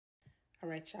All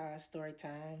right, y'all, story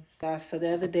time. So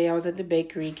the other day I was at the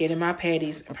bakery getting my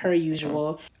patties per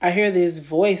usual. I hear this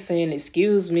voice saying,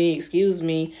 excuse me, excuse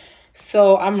me.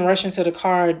 So I'm rushing to the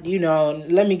car,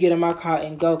 let me get in my car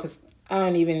and go because I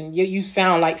don't even, you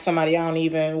sound like somebody I don't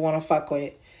even want to fuck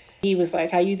with. He was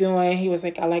like, how you doing? He was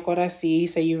like, I like what I see. He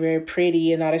said, you're very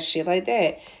pretty and all that shit like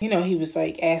that. He was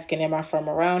like asking, am I from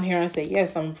around here? I said,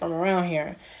 yes, I'm from around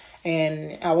here.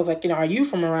 And I was like, are you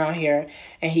from around here?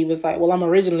 And he was like, well, I'm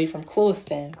originally from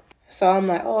Clewiston. So I'm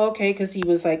like, oh, okay. Because he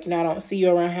was like, I don't see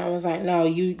you around here. I was like, no,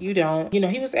 you don't.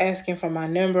 He was asking for my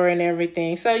number and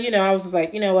everything. So, I was just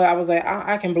like, what? I was like,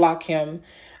 I can block him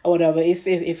or whatever. It's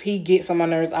if he gets on my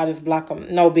nerves, I just block him.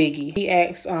 No biggie. He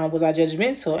asked, was I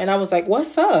judgmental? And I was like,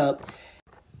 what's up?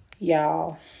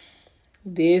 Y'all,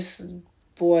 this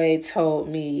boy told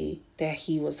me that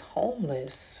he was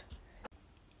homeless.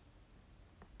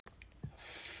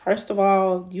 First of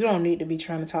all, you don't need to be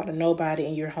trying to talk to nobody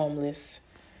and you're homeless.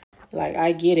 Like,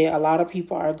 I get it. A lot of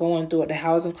people are going through it. The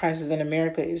housing crisis in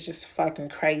America is just fucking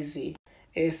crazy,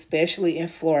 especially in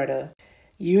Florida.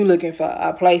 You looking for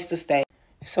a place to stay.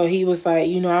 So he was like,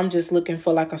 I'm just looking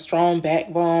for like a strong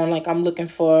backbone. Like, I'm looking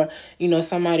for,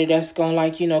 somebody that's going to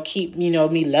like, keep,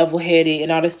 me level headed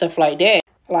and all this stuff like that.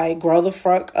 Like, grow the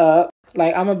fuck up.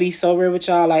 Like, I'm gonna be so real with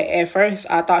y'all. Like, at first,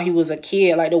 I thought he was a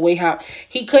kid. Like, the way how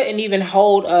he couldn't even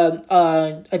hold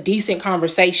a decent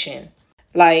conversation.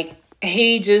 Like,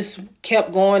 he just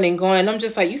kept going and going. I'm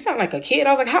just like, you sound like a kid. I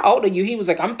was like, how old are you? He was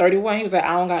like, I'm 31. He was like,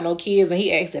 I don't got no kids. And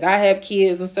he asked that I have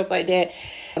kids and stuff like that.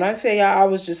 And I tell y'all, I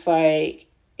was just like,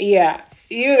 yeah,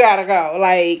 you gotta go.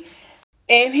 Like,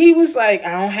 and he was like,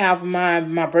 I don't have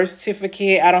my birth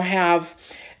certificate. I don't have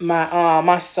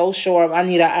my social. I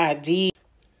need an ID.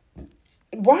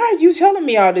 Why are you telling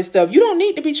me all this stuff? You don't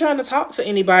need to be trying to talk to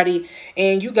anybody,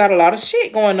 and you got a lot of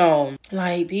shit going on.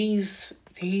 Like, these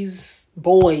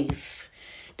boys,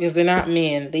 because they're not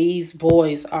men, these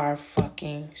boys are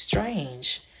fucking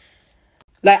strange.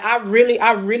 Like, I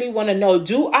really want to know,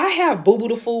 do I have Boo Boo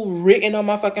the Fool written on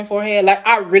my fucking forehead? Like,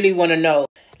 I really want to know.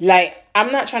 Like,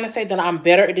 I'm not trying to say that I'm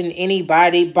better than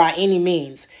anybody by any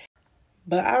means,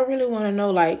 but I really want to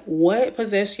know, like, what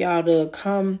possessed y'all to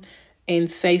come and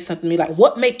say something to me? Like,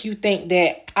 what make you think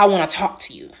that I want to talk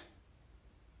to you?